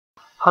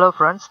Hello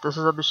friends, this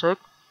is Abhishek.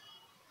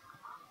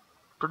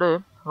 Today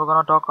we're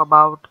gonna talk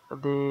about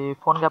the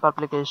Phonegap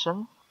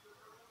application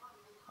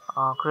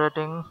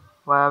creating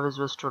via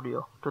Visual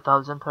Studio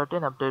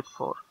 2013 update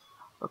 4.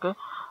 Okay,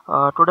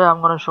 today I'm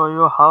gonna show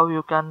you how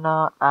you can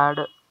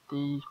add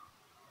the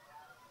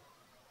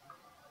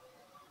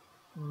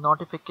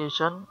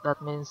notification,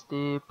 that means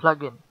the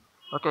plugin,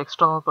 okay,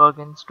 external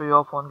plugins to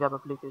your Phonegap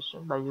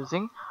application by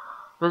using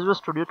Visual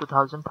Studio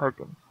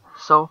 2013.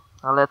 So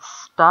let's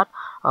start.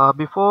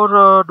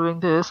 Before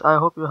doing this, I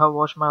hope you have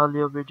watched my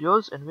earlier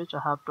videos in which I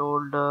have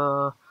told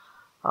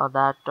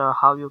that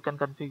how you can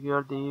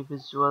configure the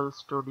Visual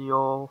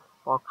Studio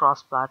for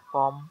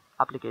cross-platform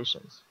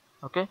applications.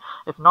 Okay,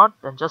 if not,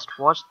 then just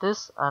watch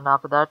this, and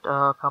after that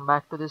come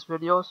back to this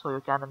video so you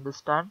can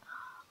understand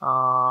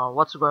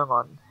what's going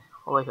on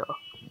over here.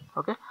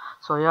 Okay,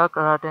 so here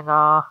creating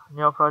a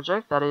new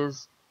project, that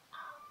is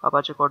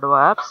Apache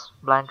Cordova apps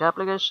blank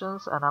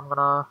applications, and I'm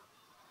gonna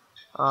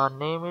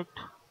name it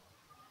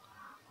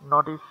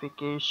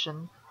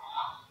notification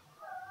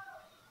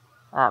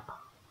app.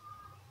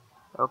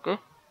 Okay,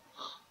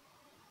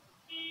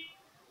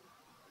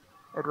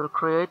 it will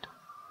create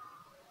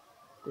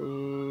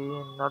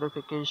the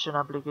notification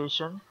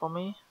application for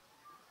me.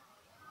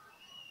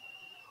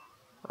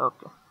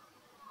 Okay,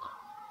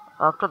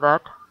 after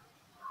that,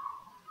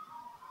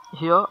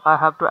 here I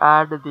have to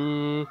add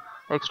the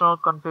external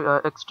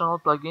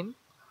plugin.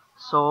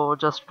 So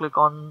just click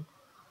on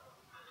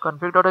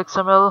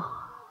config.xml,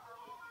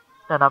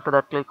 and after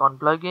that click on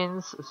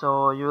plugins.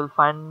 So you will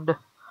find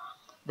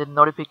the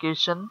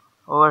notification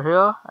over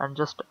here, and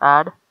just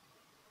add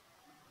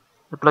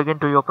the plugin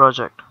to your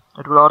project.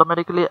 It will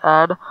automatically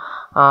add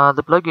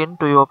the plugin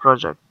to your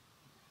project.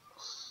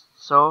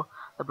 So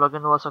the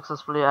plugin was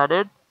successfully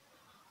added.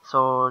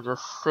 So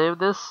just save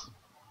this,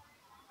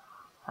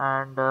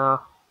 and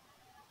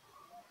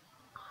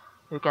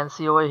you can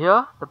see over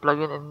here the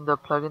plugin in the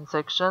plugin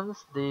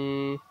sections.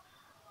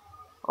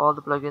 All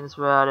the plugins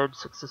were added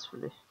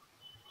successfully,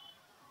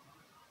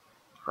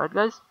 right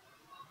guys?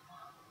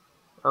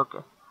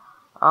 Okay,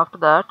 after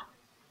that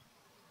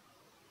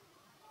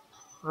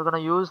we're gonna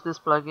use this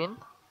plugin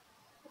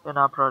in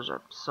our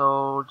project.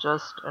 So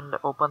just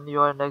open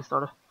your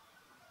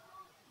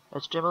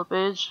index.html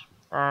page,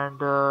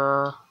 and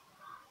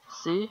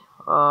see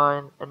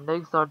in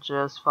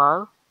index.js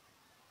file,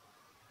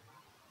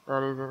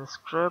 that is in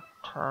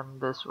script, and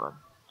this one.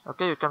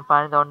 Okay, you can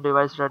find on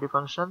device ready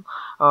function.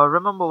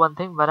 Remember one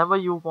thing: whenever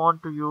you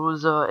want to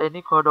use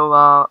any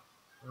Cordova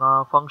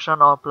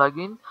function or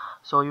plugin,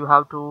 so you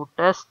have to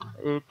test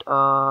it,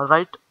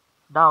 write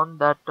down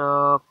that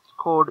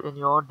code in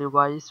your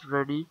device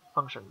ready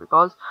function,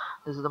 because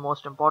this is the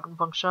most important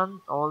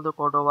function. All the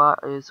Cordova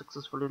is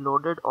successfully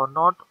loaded or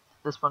not,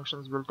 these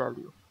functions will tell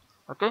you.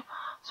 Okay,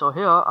 so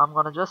here I'm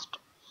gonna just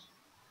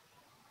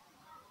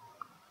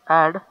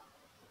add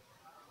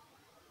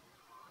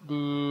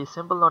the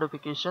simple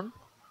notification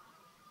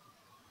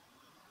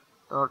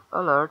dot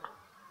alert.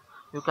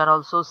 You can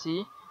also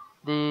see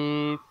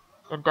the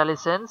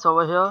IntelliSense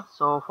over here.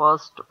 So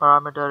first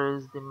parameter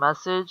is the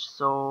message,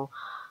 so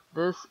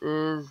this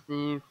is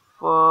the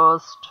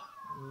first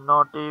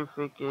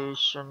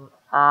notification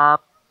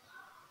app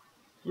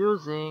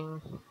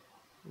using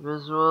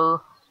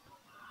Visual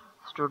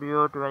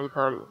Studio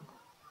 2013.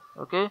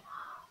 Okay,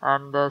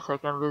 and the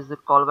second is the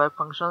callback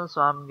function,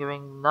 so I'm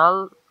giving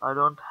null. I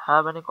don't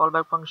have any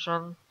callback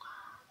function.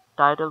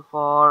 Title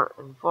for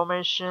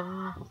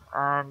information,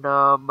 and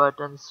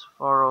buttons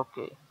for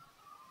OK,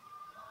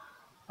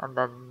 and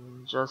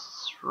then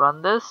just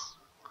run this.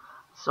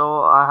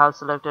 So I have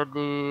selected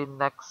the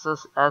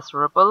Nexus S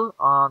Ripple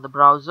on the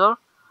browser,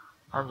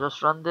 and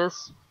just run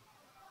this.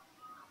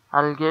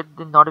 I'll get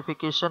the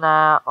notification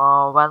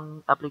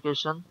when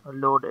application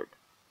loaded.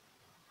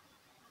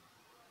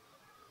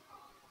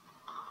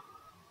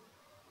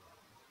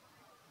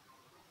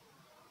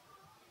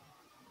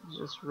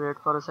 Just wait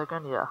for a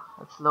second. Yeah,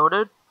 it's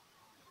loaded,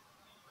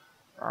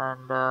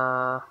 and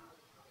I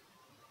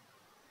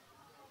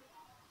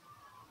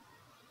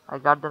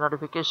got the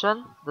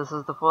notification. This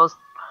is the first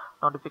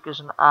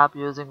notification app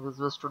using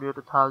Visual Studio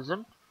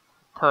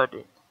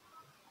 2013.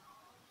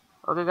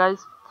 Okay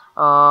guys,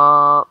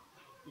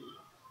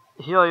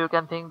 here you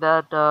can think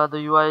that the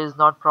UI is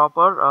not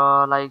proper,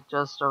 like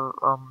just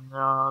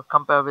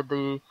compare with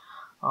the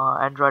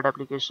Android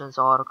applications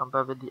or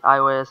compare with the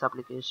iOS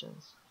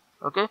applications.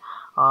 Okay,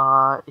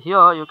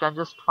 here you can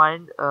just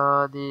find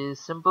the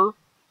simple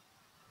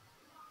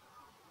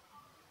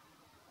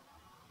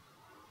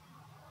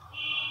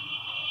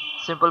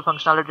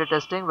functionality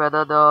testing,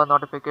 whether the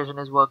notification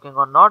is working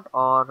or not,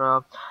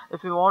 or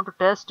if you want to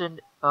test in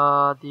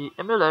the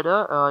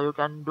emulator, you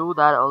can do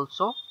that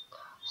also.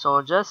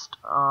 So just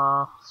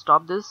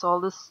stop all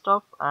this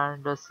stuff,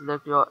 and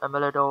select your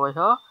emulator over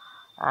here,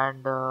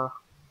 and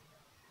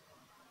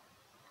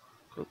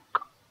click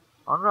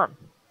on run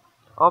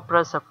or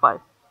press F5.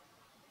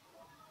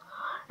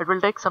 It will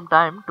take some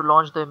time to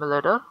launch the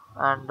emulator,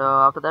 and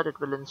after that it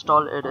will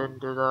install it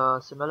into the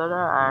simulator,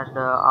 and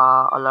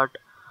alert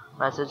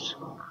message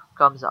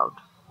comes out.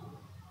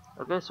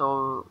 Okay,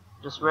 so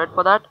just wait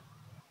for that.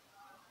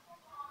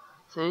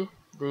 See,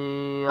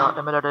 the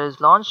emulator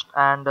is launched,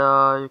 and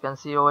you can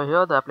see over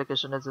here the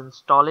application is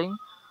installing.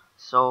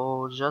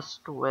 So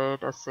just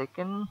wait a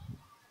second.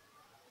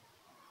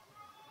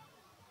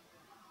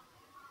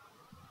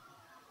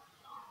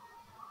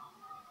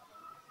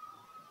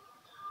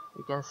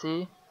 You can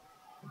see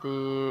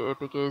the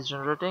APK is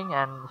generating,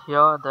 and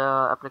here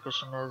the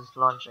application is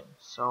launching.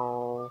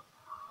 So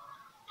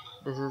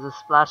this is the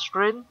splash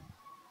screen,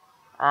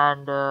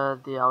 and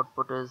the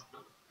output is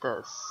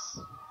this.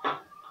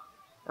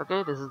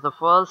 Okay, this is the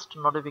first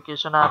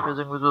notification app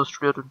using Visual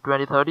Studio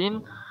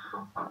 2013,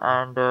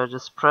 and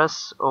just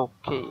press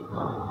OK.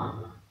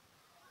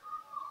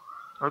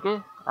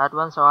 Okay, at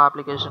once our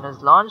application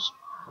is launched.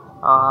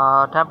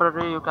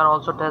 Temporarily, you can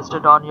also test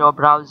it on your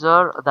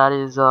browser, that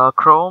is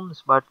Chrome,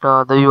 but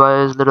the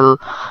UI is little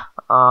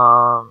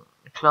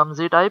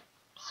clumsy type.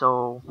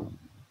 So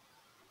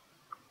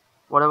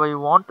whatever you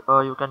want,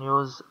 you can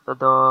use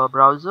the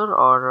browser,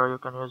 or you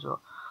can use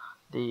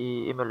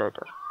the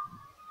emulator.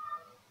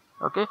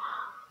 Okay,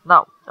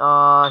 now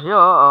here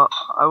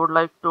I would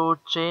like to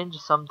change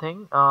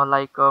something,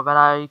 like when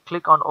I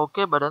click on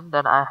OK button,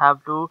 then I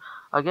have to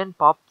again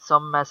pop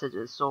some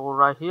messages. So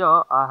right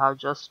here I have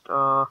just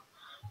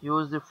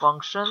used the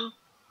function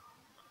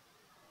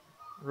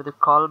with the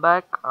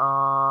callback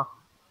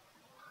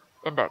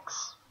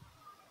index.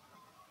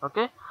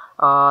 Okay,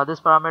 this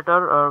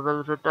parameter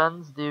will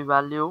returns the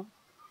value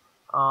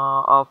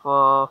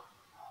of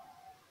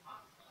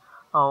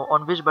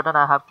on which button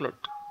I have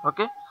clicked.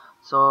 Okay,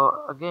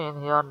 so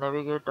again here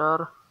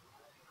navigator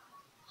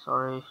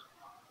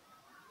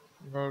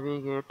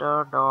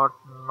dot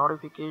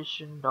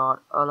notification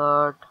dot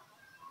alert,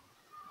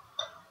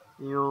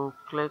 you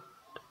clicked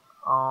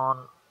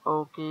on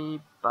OK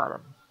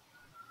button.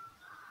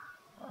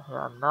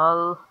 Here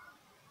null,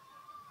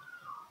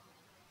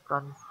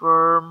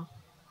 confirm,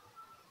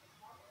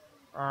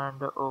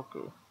 and OK.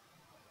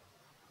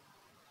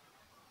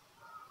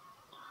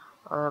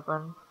 What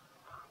happened?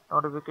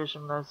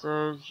 Notification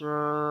message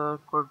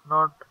could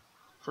not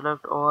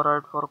select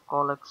override for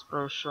call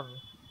expression.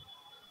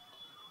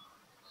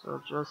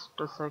 So just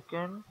a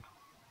second.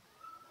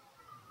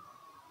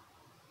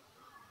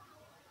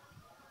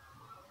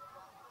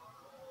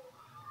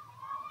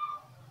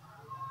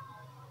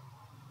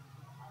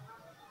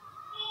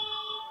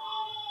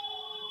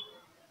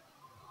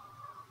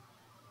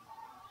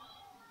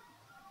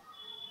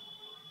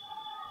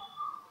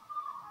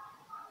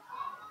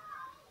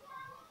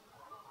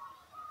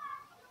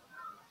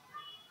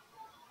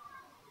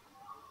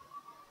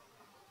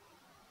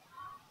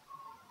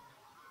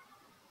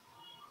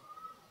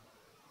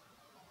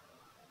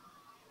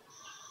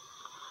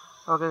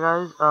 Okay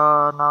guys,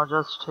 now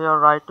just here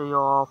write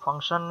your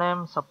function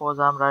name. Suppose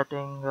I'm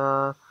writing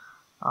the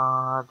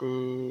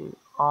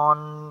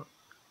on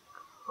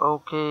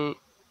OK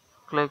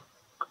click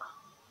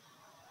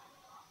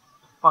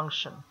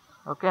function.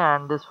 Okay,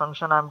 and this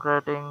function I'm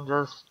creating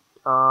just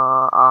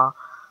after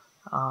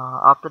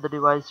the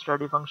device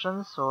ready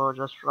function. So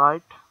just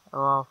write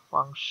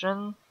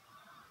function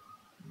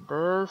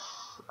this,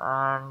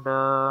 and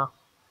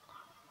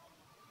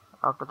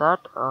after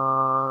that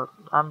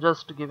I'm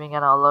just giving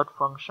an alert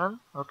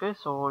function. Okay,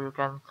 so you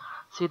can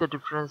see the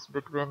difference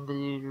between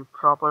the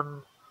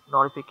proper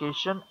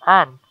notification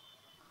and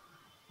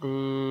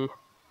the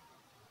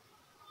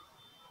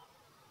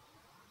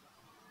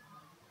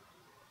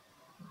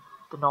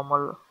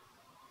normal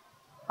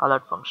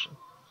alert function.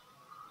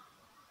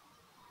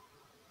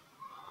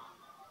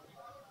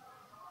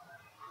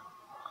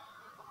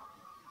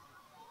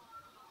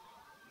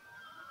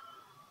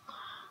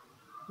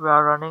 We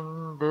are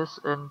running this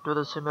into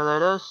the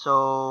simulator,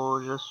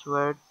 so just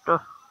wait,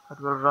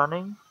 it will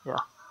running. Yeah,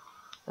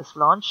 it's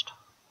launched.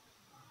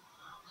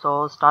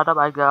 So startup,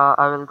 I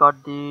will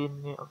got the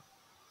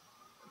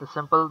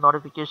simple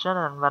notification,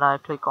 and when I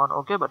click on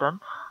OK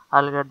button,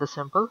 I'll get the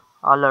simple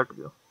alert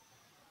view.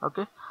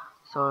 Okay,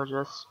 so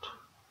just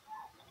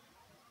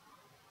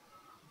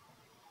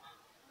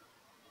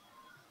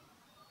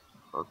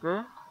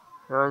okay,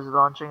 here is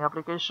launching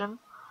application.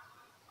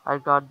 I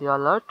got the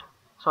alert,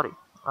 sorry,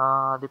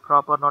 the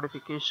proper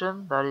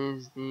notification, that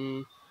is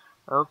the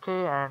OK,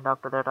 and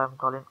after that I'm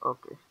calling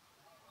OK.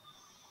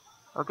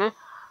 Okay,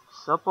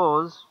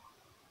 suppose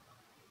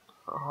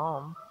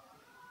home,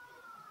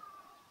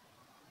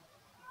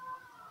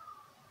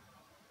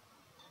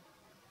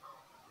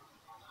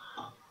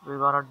 we're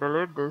gonna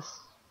delete this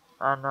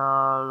and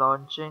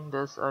launching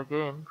this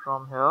again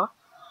from here.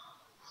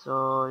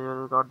 So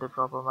you'll got the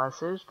proper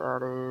message,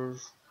 that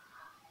is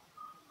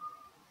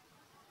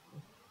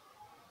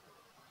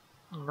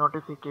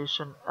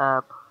notification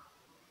app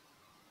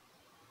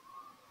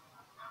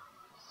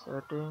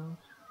setting.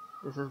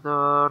 This is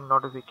the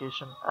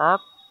notification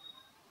app.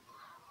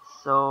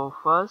 So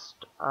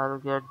first I'll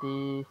get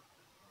the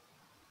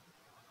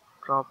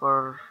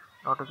proper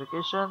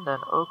notification, then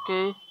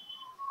OK,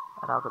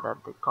 and after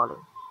that the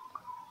calling.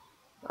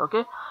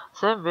 Okay,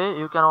 same way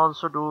you can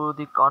also do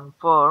the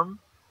confirm.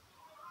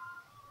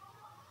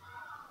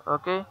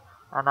 Okay,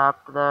 and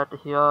after that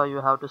here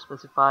you have to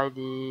specify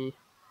the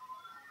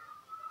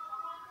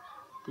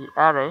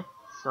array.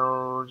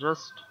 So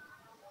just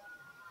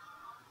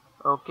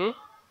okay,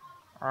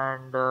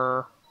 and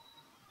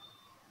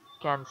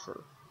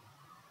cancel.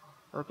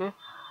 Okay,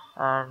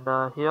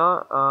 and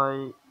here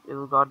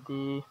you got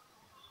the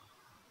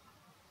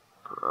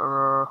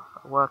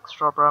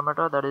extra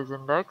parameter, that is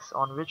index,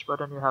 on which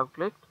button you have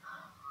clicked.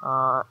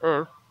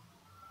 If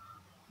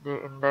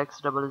the index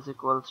double is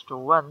equals to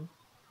 1,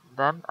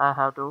 then I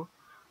have to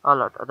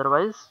alert,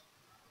 otherwise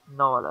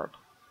no alert.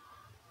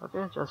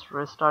 Okay, just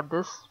restart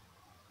this.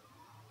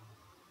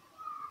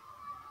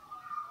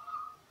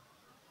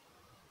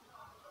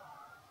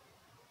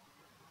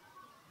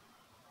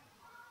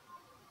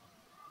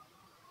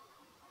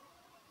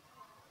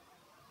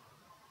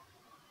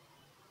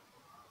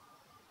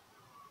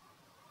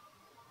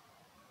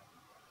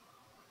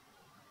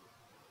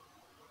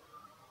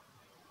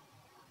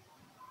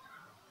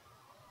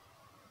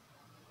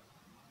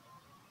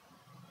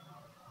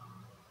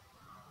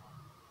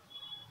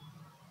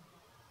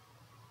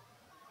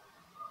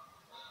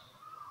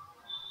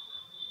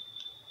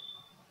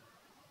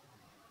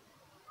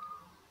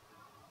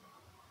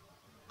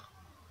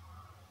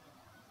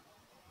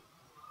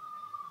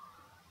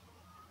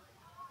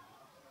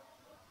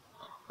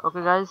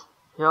 Okay guys,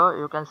 here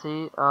you can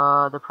see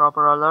the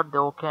proper alert, the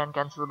OK and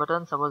cancel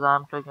button. Suppose I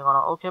am clicking on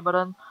an OK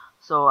button,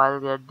 so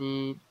I'll get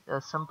the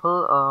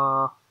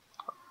simple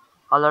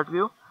alert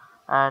view,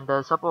 and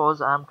suppose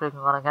I'm clicking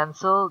on a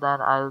cancel,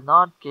 then I'll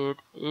not get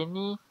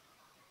any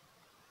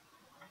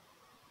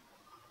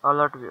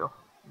alert view,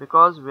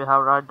 because we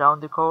have write down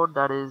the code,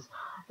 that is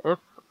if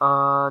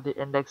the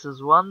index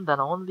is 1, then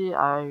only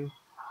I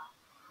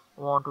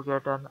want to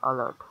get an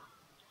alert.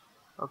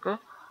 Okay,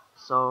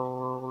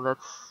 so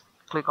let's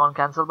click on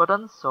cancel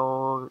button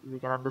so we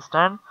can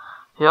understand.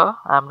 Here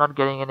I am not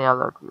getting any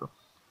alert view.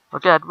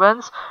 Okay,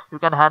 advanced, you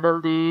can handle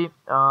the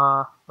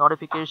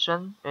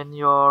notification in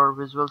your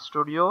Visual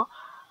Studio,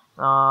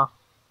 the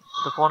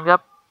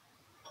Phonegap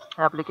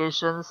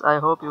applications. I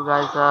hope you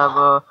guys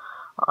have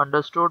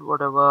understood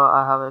whatever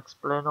I have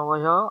explained over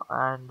here.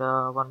 And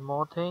one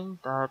more thing,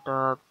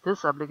 that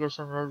this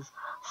application is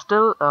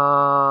still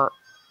the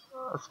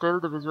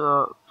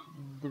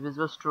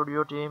Visual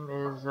Studio team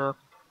is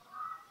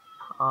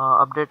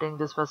updating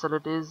these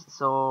facilities.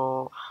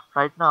 So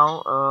right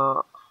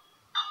now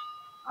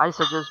I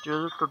suggest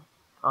you to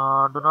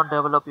do not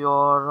develop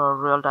your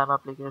real-time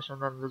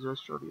application in Visual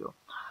Studio.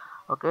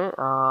 Okay,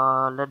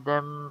 let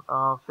them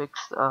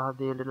fix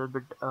the little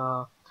bit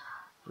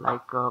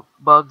like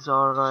bugs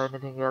or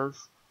anything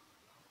else.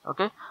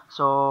 Okay,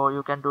 so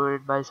you can do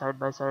it by side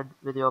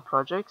with your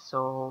project,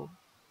 so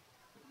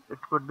it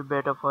could be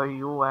better for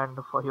you and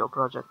for your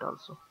project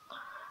also.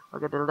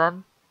 Okay, till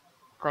then,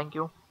 thank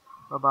you,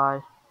 bye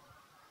bye,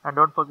 and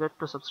don't forget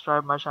to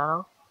subscribe my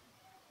channel.